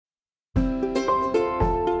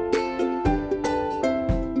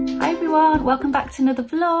everyone, welcome back to another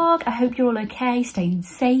vlog. I hope you're all okay, staying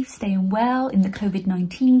safe, staying well in the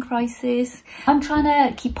COVID-19 crisis. I'm trying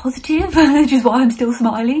to keep positive, which is why I'm still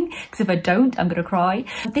smiling, because if I don't, I'm gonna cry.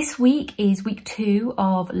 This week is week 2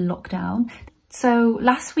 of lockdown. So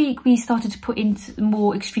last week we started to put in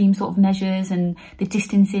more extreme sort of measures and the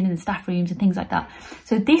distancing in the staff rooms and things like that.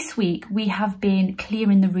 So this week we have been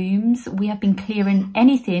clearing the rooms. We have been clearing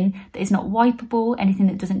anything that is not wipeable, anything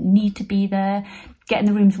that doesn't need to be there, getting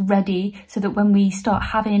the rooms ready so that when we start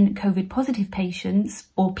having COVID positive patients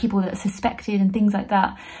or people that are suspected and things like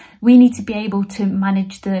that, we need to be able to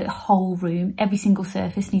manage the whole room. Every single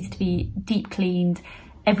surface needs to be deep cleaned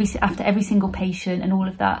after every single patient and all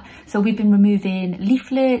of that. So we've been removing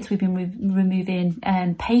leaflets, we've been removing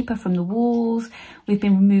paper from the walls, we've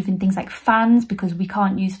been removing things like fans because we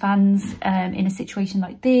can't use fans in a situation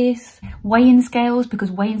like this, weighing scales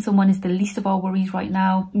because weighing someone is the least of our worries right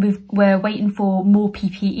now. We're waiting for more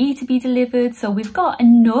PPE to be delivered, so we've got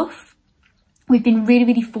enough. We've been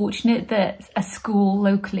really fortunate that a school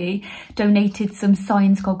locally donated some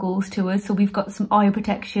science goggles to us. So we've got some eye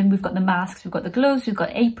protection, we've got the masks, we've got the gloves, we've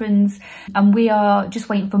got aprons, and we are just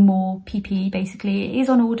waiting for more PPE basically. It is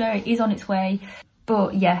on order, it is on its way.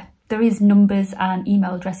 But yeah, there is numbers and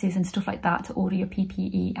email addresses and stuff like that to order your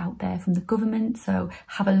PPE out there from the government. So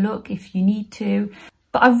have a look if you need to.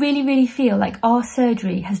 But I really feel like our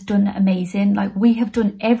surgery has done amazing. Like, we have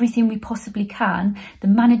done everything we possibly can. The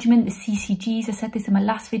management, the CCGs, I said this in my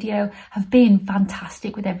last video, have been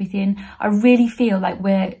fantastic with everything. I really feel like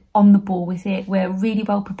we're on the ball with it. We're really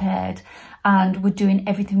well prepared and we're doing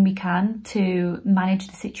everything we can to manage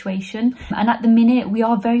the situation. And at the minute, we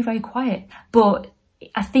are very quiet. But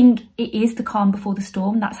I think it is the calm before the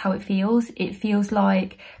storm. That's how it feels. It feels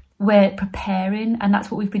like we're preparing, and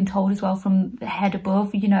that's what we've been told as well from the head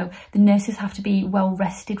above. You know, the nurses have to be well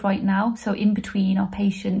rested right now. So in between our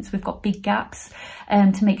patients, we've got big gaps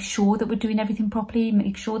to make sure that we're doing everything properly,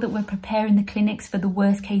 make sure that we're preparing the clinics for the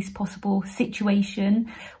worst case possible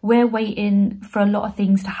situation. We're waiting for a lot of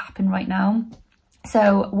things to happen right now.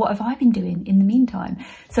 So what have I been doing in the meantime?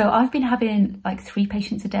 So I've been having like 3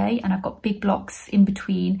 patients a day and I've got big blocks in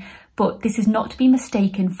between, but this is not to be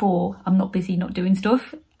mistaken for I'm not busy, not doing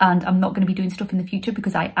stuff. And I'm not going to be doing stuff in the future,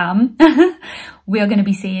 because I am. We are going to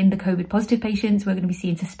be seeing the COVID positive patients. We're going to be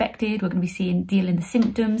seeing suspected. We're going to be seeing dealing the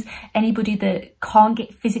symptoms. Anybody that can't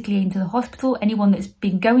get physically into the hospital, anyone that's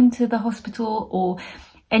been going to the hospital, or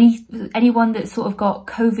anyone that's sort of got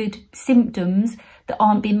COVID symptoms that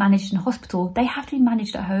aren't being managed in a hospital, they have to be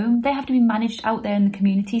managed at home. They have to be managed out there in the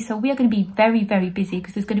community. So we are going to be very busy,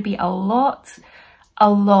 because there's going to be a lot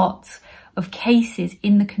of cases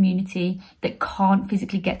in the community that can't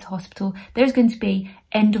physically get to hospital. There's going to be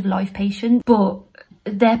end of life patients, but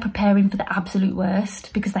they're preparing for the absolute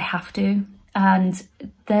worst because they have to, and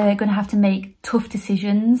they're going to have to make tough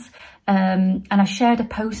decisions. And I shared a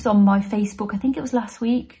post on my Facebook, I think it was last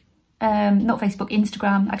week, not Facebook,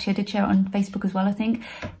 Instagram. Actually, I did share it on Facebook as well, I think,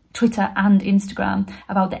 Twitter and Instagram,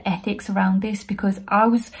 about the ethics around this, because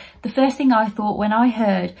the first thing I thought when I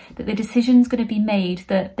heard that the decision's going to be made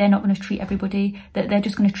that they're not going to treat everybody, that they're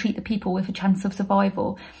just going to treat the people with a chance of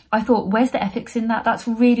survival, I thought, where's the ethics in that? That's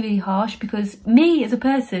really harsh, because me as a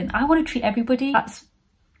person, I want to treat everybody. That's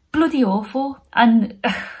bloody awful, and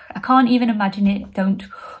I can't even imagine it. I'm going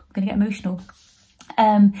to get emotional.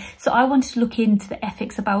 So I wanted to look into the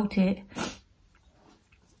ethics about it.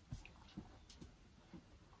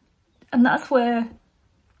 And that's where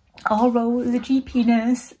our role as a GP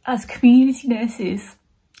nurse, as community nurses,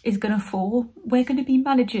 is going to fall. We're going to be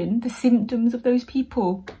managing the symptoms of those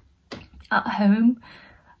people at home.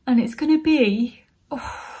 And it's going to be,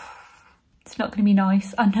 it's not going to be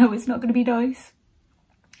nice. I know it's not going to be nice.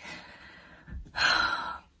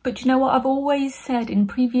 But you know what? I've always said in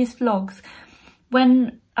previous vlogs,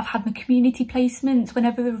 when I've had my community placements,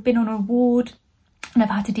 whenever I've been on a ward, and I've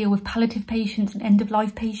had to deal with palliative patients and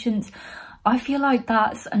end-of-life patients, I feel like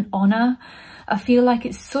that's an honour. I feel like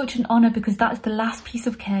it's such an honour, because that's the last piece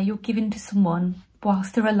of care you're giving to someone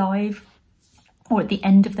whilst they're alive, or at the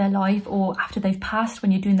end of their life, or after they've passed,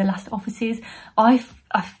 when you're doing the last offices. I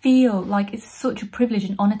feel like it's such a privilege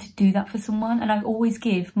and honour to do that for someone, and I always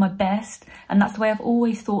give my best, and that's the way I've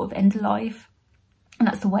always thought of end-of-life, and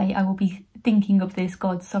that's the way I will be thinking of this.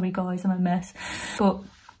 God, sorry guys, I'm a mess. But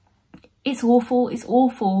it's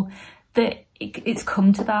awful that it's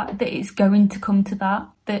come to that it's going to come to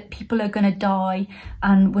that people are going to die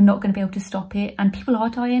and we're not going to be able to stop it. And people are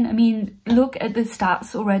dying. I mean, look at the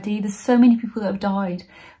stats already. There's so many people that have died.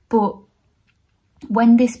 But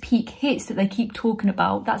when this peak hits that they keep talking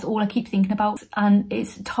about, that's all I keep thinking about. And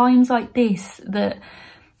it's times like this that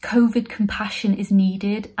COVID compassion is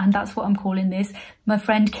needed, and that's what I'm calling this. My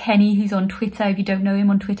friend Kenny, who's on Twitter, if you don't know him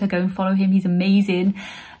on Twitter, go and follow him, he's amazing.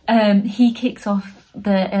 He kicks off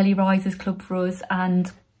the Early Risers Club for us,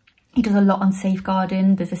 and he does a lot on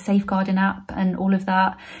safeguarding. There's a safeguarding app and all of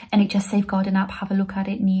that. NHS safeguarding app, have a look at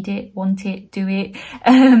it, need it, want it, do it.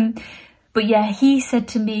 But yeah, he said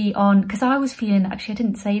to me on, because I was feeling, actually I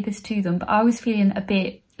didn't say this to them, but I was feeling a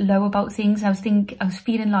bit low about things. I was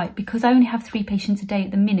feeling like, because I only have 3 patients a day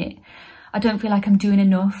at the minute, I don't feel like I'm doing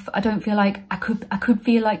enough. I don't feel like I could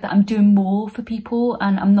feel like that I'm doing more for people,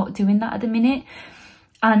 and I'm not doing that at the minute.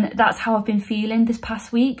 And that's how I've been feeling this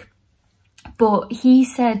past week. But he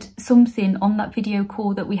said something on that video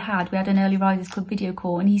call that we had an Early Risers Club video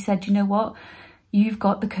call, and he said, you know what? You've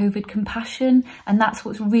got the COVID compassion, and that's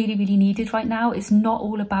what's really, really needed right now. It's not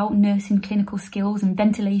all about nursing clinical skills and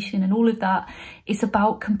ventilation and all of that. It's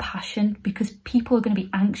about compassion, because people are going to be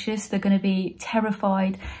anxious, they're going to be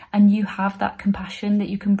terrified, and you have that compassion that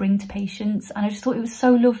you can bring to patients. And I just thought it was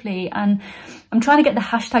so lovely, and I'm trying to get the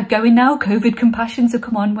hashtag going now, COVID compassion. So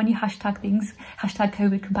come on, when you hashtag things, hashtag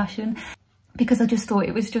COVID compassion. Because I just thought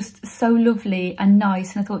it was just so lovely and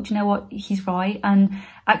nice, and I thought, you know what, he's right. And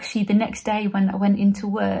actually the next day when I went into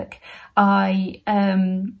work, I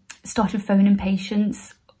started phoning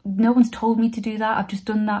patients. No one's told me to do that. I've just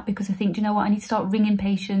done that because I think, you know what, I need to start ringing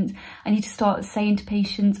patients. I need to start saying to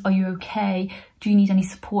patients, are you okay? Do you need any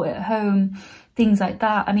support at home? Things like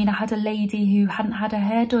that. I mean, I had a lady who hadn't had her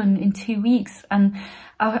hair done in 2 weeks, and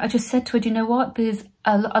I just said to her, do you know what, there's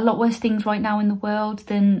a lot worse things right now in the world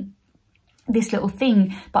than this little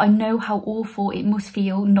thing, but I know how awful it must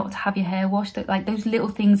feel not to have your hair washed. That, like, those little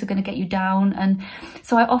things are going to get you down. And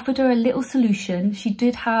so I offered her a little solution. She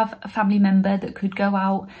did have a family member that could go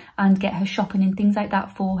out and get her shopping and things like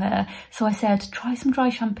that for her. So I said, try some dry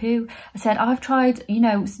shampoo. I said, I've tried, you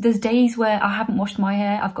know, there's days where I haven't washed my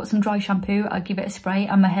hair. I've got some dry shampoo. I give it a spray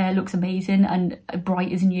and my hair looks amazing and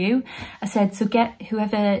bright as new. I said, so get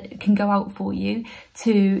whoever can go out for you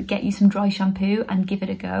to get you some dry shampoo and give it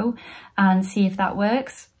a go and see if that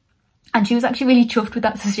works. And she was actually really chuffed with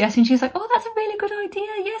that suggestion. She was like, oh, that's a really good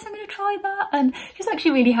idea. Yes, I'm going to try that. And she was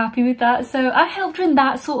actually really happy with that. So I helped her in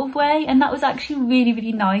that sort of way. And that was actually really,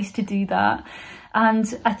 really nice to do that.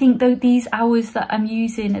 And I think though these hours that I'm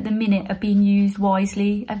using at the minute are being used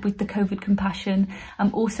wisely with the COVID compassion.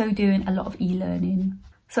 I'm also doing a lot of e-learning.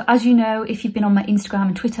 So as you know, if you've been on my Instagram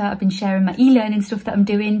and Twitter, I've been sharing my e-learning stuff that I'm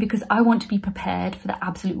doing because I want to be prepared for the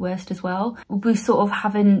absolute worst as well. We sort of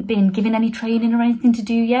haven't been given any training or anything to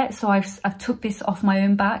do yet. So I've took this off my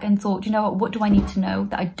own back and thought, you know what do I need to know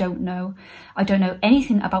that I don't know? I don't know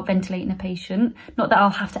anything about ventilating a patient. Not that I'll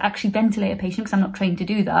have to actually ventilate a patient because I'm not trained to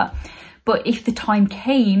do that. But if the time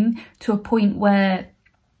came to a point where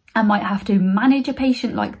I might have to manage a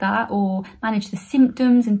patient like that or manage the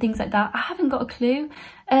symptoms and things like that, I haven't got a clue.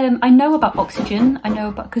 I know about oxygen. I know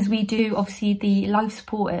about, because we do obviously the life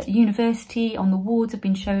support at university, on the wards have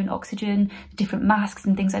been shown oxygen, different masks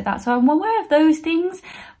and things like that. So I'm aware of those things,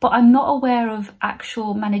 but I'm not aware of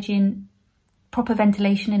actual managing proper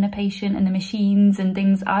ventilation in a patient and the machines and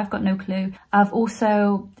things. I've got no clue. I've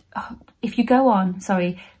also, if you go on,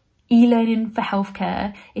 e-learning for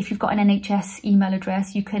healthcare, if you've got an NHS email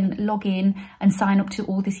address, you can log in and sign up to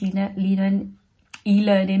all this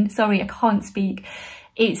e-learning. Sorry, I can't speak.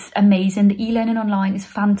 It's amazing. The e-learning online is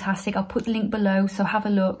fantastic. I'll put the link below, so have a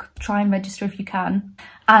look, try and register if you can.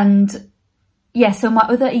 And yeah, so my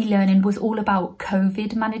other e-learning was all about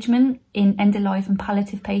COVID management in end-of-life and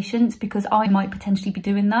palliative patients, because I might potentially be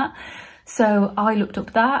doing that. So I looked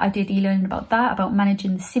up that, I did e-learning about that, about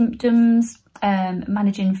managing the symptoms,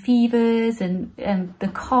 managing fevers and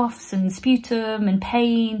the coughs and sputum and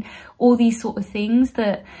pain, all these sort of things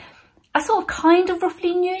that I sort of kind of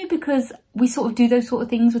roughly knew, because we sort of do those sort of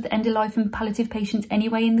things with end-of-life and palliative patients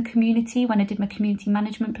anyway in the community. When I did my community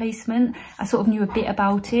management placement, I sort of knew a bit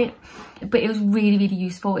about it, but it was really, really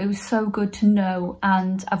useful. It was so good to know,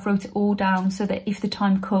 and I've wrote it all down so that if the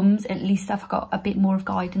time comes, at least I've got a bit more of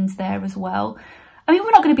guidance there as well. I mean,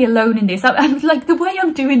 we're not going to be alone in this. I'm like, the way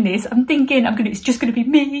I'm doing this, I'm thinking it's just going to be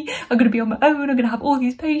me. I'm going to be on my own. I'm going to have all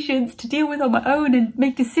these patients to deal with on my own and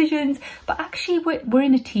make decisions. But actually, we're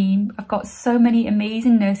in a team. I've got so many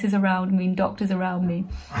amazing nurses around me and doctors around me.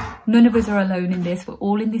 None of us are alone in this. We're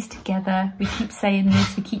all in this together. We keep saying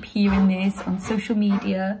this. We keep hearing this on social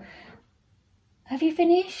media. Have you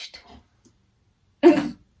finished?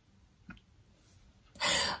 I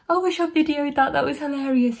wish I videoed that. That was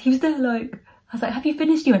hilarious. He was there like... I was like, have you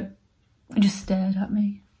finished? He went and just stared at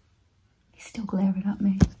me. He's still glaring at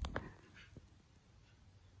me.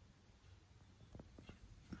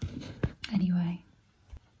 Anyway,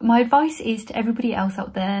 my advice is to everybody else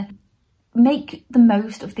out there, make the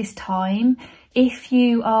most of this time. If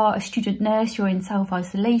you are a student nurse, you're in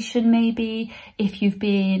self-isolation maybe, if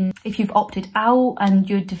you've opted out and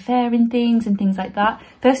you're deferring things and things like that.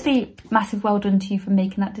 Firstly, massive well done to you for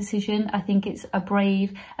making that decision. I think it's a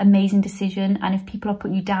brave, amazing decision. And if people are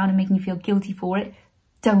putting you down and making you feel guilty for it,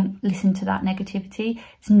 don't listen to that negativity.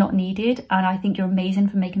 It's not needed. And I think you're amazing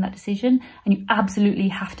for making that decision. And you absolutely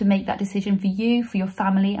have to make that decision for you, for your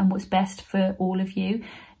family, and what's best for all of you.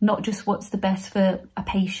 Not just what's the best for a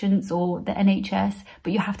patient or the NHS,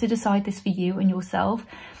 but you have to decide this for you and yourself.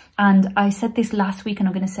 And I said this last week and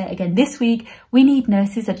I'm going to say it again this week. We need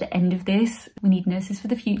nurses at the end of this. We need nurses for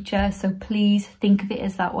the future. So please think of it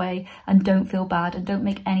as that way and don't feel bad, and don't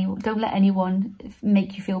let anyone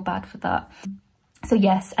make you feel bad for that. So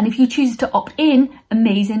yes, and if you choose to opt in,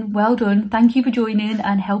 amazing, well done. Thank you for joining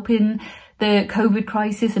and helping the COVID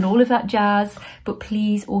crisis and all of that jazz. But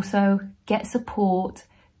please also get support.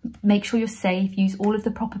 Make sure you're safe, use all of the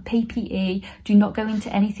proper PPE, do not go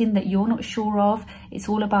into anything that you're not sure of. It's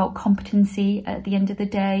all about competency at the end of the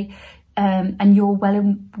day, and you're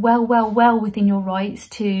well within your rights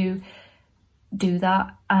to do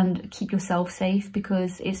that and keep yourself safe,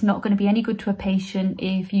 because it's not going to be any good to a patient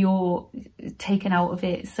if you're taken out of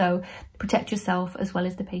it. So protect yourself as well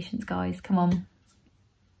as the patients, guys. Come on.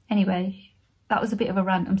 Anyway, that was a bit of a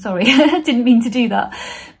rant, I'm sorry. I didn't mean to do that,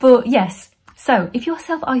 but yes. So if you're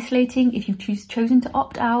self-isolating, if you've chosen to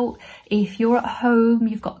opt out, if you're at home,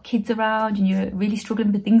 you've got kids around and you're really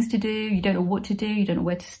struggling for things to do, you don't know what to do, you don't know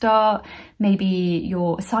where to start, maybe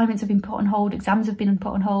your assignments have been put on hold, exams have been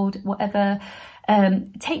put on hold, whatever,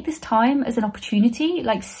 take this time as an opportunity.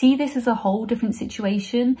 Like, see this as a whole different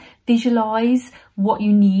situation, visualize what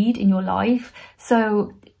you need in your life.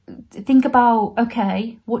 So think about,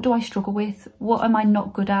 okay, what do I struggle with? What am I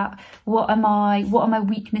not good at? What are my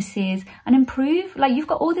weaknesses? And improve. Like, you've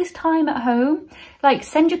got all this time at home. Like,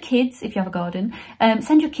 send your kids, if you have a garden,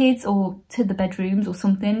 send your kids or to the bedrooms or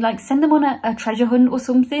something. Like, send them on a treasure hunt or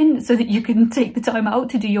something so that you can take the time out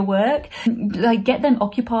to do your work. Like, get them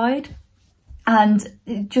occupied.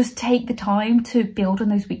 And just take the time to build on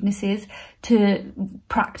those weaknesses, to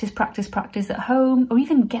practice at home, or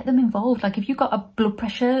even get them involved. Like, if you've got a blood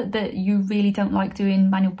pressure that you really don't like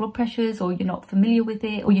doing manual blood pressures, or you're not familiar with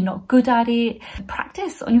it, or you're not good at it,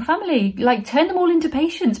 practice on your family. Like, turn them all into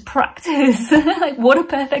patients, practice. Like, what a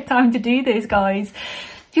perfect time to do this, guys.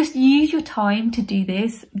 Just use your time to do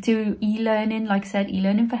this. Do e-learning. Like I said,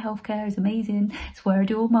 e-learning for healthcare is amazing. It's where I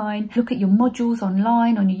do all mine. Look at your modules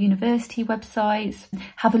online on your university websites.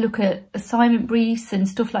 Have a look at assignment briefs and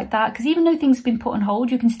stuff like that. Because even though things have been put on hold,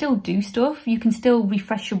 you can still do stuff. You can still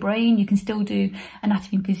refresh your brain. You can still do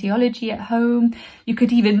anatomy and physiology at home. You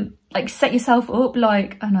could even like set yourself up.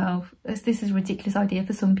 Like, I know this is a ridiculous idea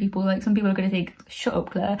for some people. Like, some people are going to think, shut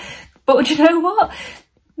up, Claire. But do you know what?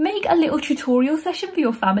 Make a little tutorial session for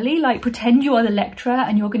your family. Like, pretend you are the lecturer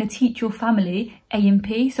and you're going to teach your family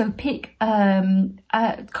A&P. So pick a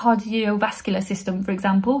cardiovascular system, for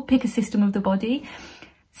example. Pick a system of the body.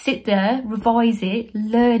 Sit there, revise it,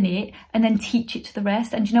 learn it, and then teach it to the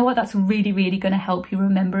rest. And you know what? That's really, really going to help you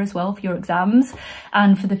remember as well for your exams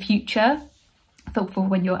and for the future. For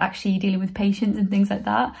when you're actually dealing with patients and things like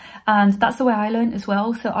that. And that's the way I learned as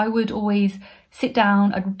well. So I would always sit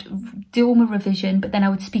down, I'd do all my revision, but then I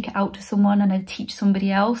would speak it out to someone and I'd teach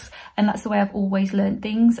somebody else. And that's the way I've always learned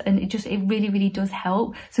things. And it really, really does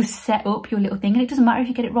help. So set up your little thing, and it doesn't matter if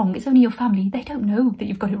you get it wrong. It's only your family. They don't know that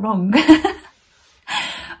you've got it wrong.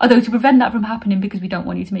 Although, to prevent that from happening, because we don't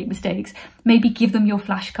want you to make mistakes, maybe give them your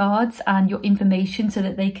flashcards and your information so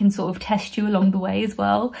that they can sort of test you along the way as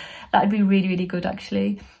well. That'd be really, really good,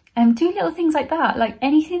 actually. Do little things like that, like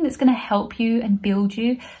anything that's going to help you and build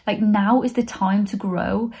you. Like, now is the time to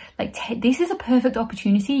grow. Like, this is a perfect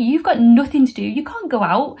opportunity. You've got nothing to do. You can't go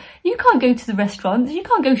out. You can't go to the restaurants. You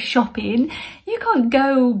can't go shopping. You can't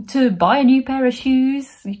go to buy a new pair of shoes.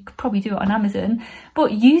 You could probably do it on Amazon.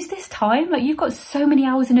 But use this time. Like, you've got so many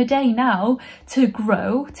hours in a day now to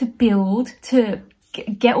grow, to build, to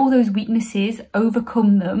get all those weaknesses,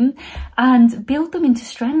 overcome them, and build them into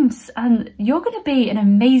strengths. And you're going to be an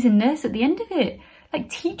amazing nurse at the end of it. Like,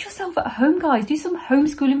 teach yourself at home, guys. Do some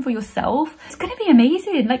homeschooling for yourself. It's going to be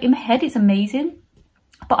amazing. Like, in my head, it's amazing.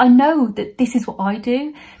 But I know that this is what I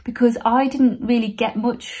do, because I didn't really get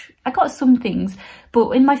much. I got some things,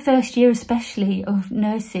 but in my first year, especially of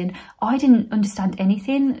nursing, I didn't understand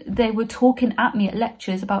anything. They were talking at me at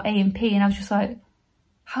lectures about A&P, and I was just like,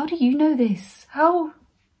 how do you know this? How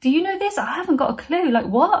do you know this? I haven't got a clue. Like,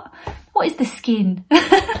 what is the skin?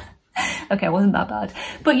 Okay, it wasn't that bad,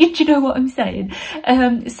 but do you know what I'm saying?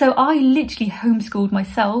 So I literally homeschooled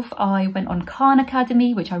myself. I went on Khan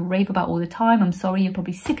Academy, which I rave about all the time. I'm sorry, you're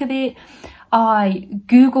probably sick of it. I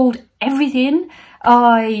Googled everything.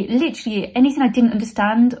 I literally, anything I didn't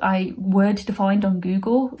understand, I word defined on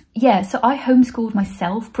Google. Yeah, so I homeschooled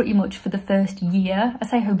myself pretty much for the first year. I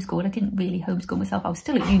say homeschooled, I didn't really homeschool myself. I was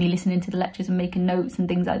still at uni listening to the lectures and making notes and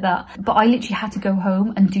things like that. But I literally had to go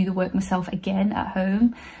home and do the work myself again at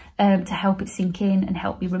home. To help it sink in and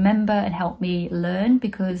help me remember and help me learn,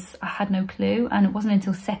 because I had no clue. And it wasn't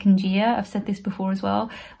until second year, I've said this before as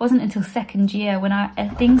well, it wasn't until second year when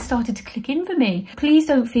things started to click in for me. Please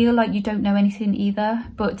don't feel like you don't know anything either,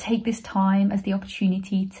 but take this time as the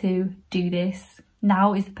opportunity to do this.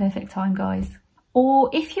 Now is the perfect time, guys. Or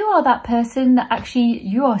if you are that person that actually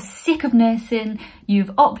you are sick of nursing,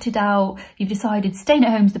 you've opted out, you've decided staying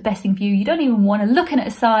at home is the best thing for you, you don't even want to look at an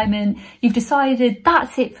assignment, you've decided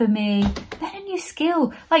that's it for me, learn a new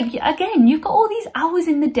skill. Like, again, you've got all these hours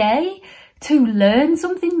in the day to learn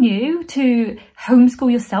something new, to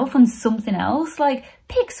homeschool yourself on something else. Like,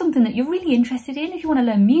 pick something that you're really interested in. If you want to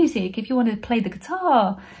learn music, if you want to play the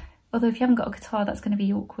guitar, although if you haven't got a guitar, that's going to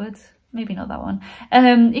be awkward. Maybe not that one.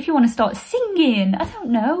 If you want to start singing, I don't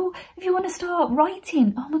know. If you want to start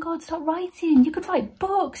writing, oh my God, start writing. You could write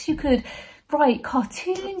books, you could write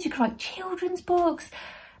cartoons, you could write children's books.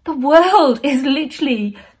 The world is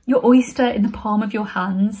literally your oyster in the palm of your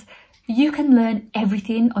hands. You can learn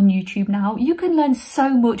everything on YouTube now. You can learn so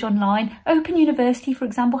much online. Open University, for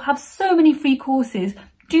example, have so many free courses.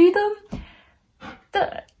 Do them.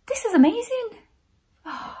 This is amazing.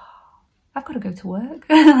 I've got to go to work.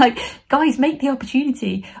 Like, guys, make the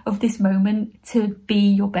opportunity of this moment to be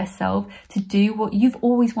your best self, to do what you've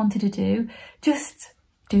always wanted to do. Just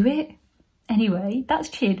do it. Anyway, that's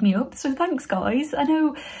cheered me up. So thanks, guys. I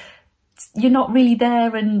know you're not really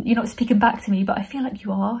there and you're not speaking back to me, but I feel like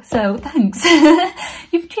you are. So thanks.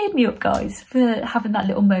 You've cheered me up, guys, for having that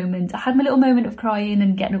little moment. I had my little moment of crying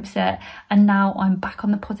and getting upset, and now I'm back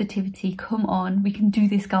on the positivity. Come on, we can do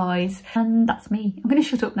this, guys. And that's me. I'm going to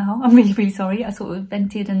shut up now. I'm really, really sorry. I sort of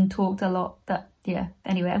vented and talked a lot. Yeah,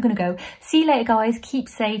 anyway, I'm going to go. See you later, guys. Keep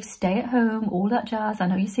safe, stay at home, all that jazz. I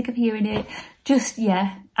know you're sick of hearing it. Just,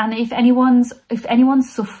 yeah. And if anyone's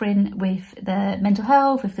suffering with their mental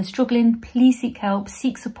health, if they're struggling, please seek help,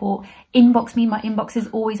 seek support. Inbox me. My inbox is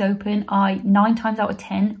always open. I, 9 times out of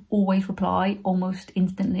 10, always reply almost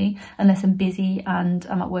instantly, unless I'm busy and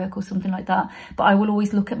I'm at work or something like that. But I will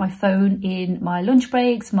always look at my phone in my lunch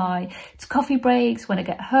breaks, my coffee breaks, when I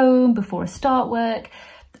get home, before I start work.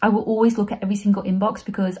 I will always look at every single inbox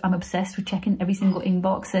because I'm obsessed with checking every single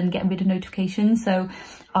inbox and getting rid of notifications. So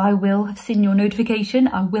I will have seen your notification.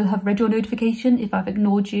 I will have read your notification. If I've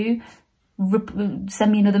ignored you,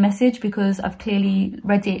 send me another message, because I've clearly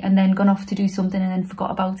read it and then gone off to do something and then forgot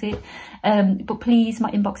about it. But please, my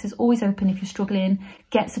inbox is always open. If you're struggling,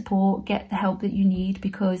 get support, get the help that you need,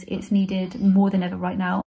 because it's needed more than ever right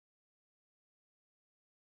now.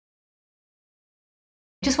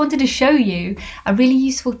 Just wanted to show you a really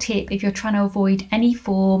useful tip if you're trying to avoid any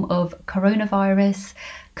form of coronavirus,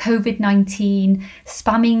 COVID-19,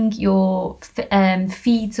 spamming your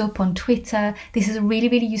feeds up on Twitter. This is a really,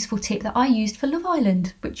 really useful tip that I used for Love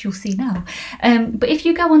Island, which you'll see now. But if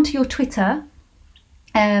you go onto your Twitter,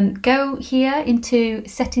 go here into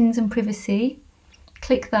settings and privacy,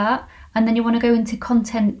 click that, and then you want to go into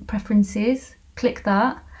content preferences, click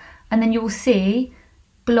that, and then you will see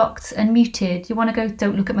blocked and muted. You want to go,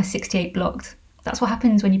 don't look at my 68 blocked. That's what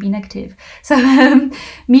happens when you be negative. So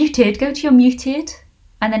muted, go to your muted,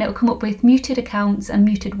 and then it'll come up with muted accounts and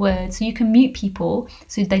muted words. So you can mute people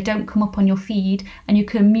so they don't come up on your feed, and you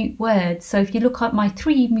can mute words. So if you look at my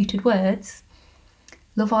 3 muted words,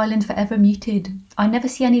 Love Island forever muted. I never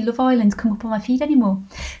see any Love Islands come up on my feed anymore.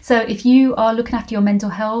 So if you are looking after your mental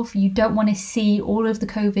health, you don't want to see all of the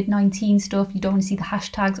COVID-19 stuff, you don't want to see the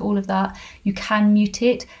hashtags, all of that, you can mute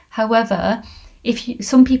it. However,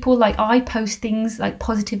 some people, like I post things like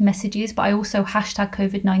positive messages, but I also hashtag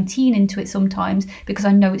COVID-19 into it sometimes because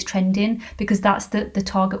I know it's trending, because that's the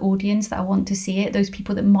target audience that I want to see it, those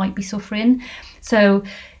people that might be suffering. So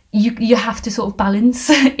you have to sort of balance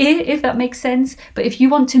it, if that makes sense. But if you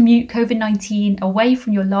want to mute COVID-19 away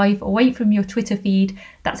from your life, away from your Twitter feed,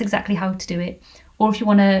 that's exactly how to do it. Or if you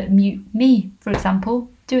want to mute me, for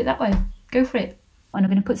example, do it that way. Go for it. And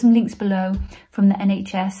I'm going to put some links below from the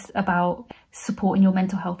NHS about supporting your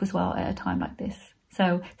mental health as well at a time like this.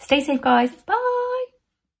 So stay safe, guys. Bye.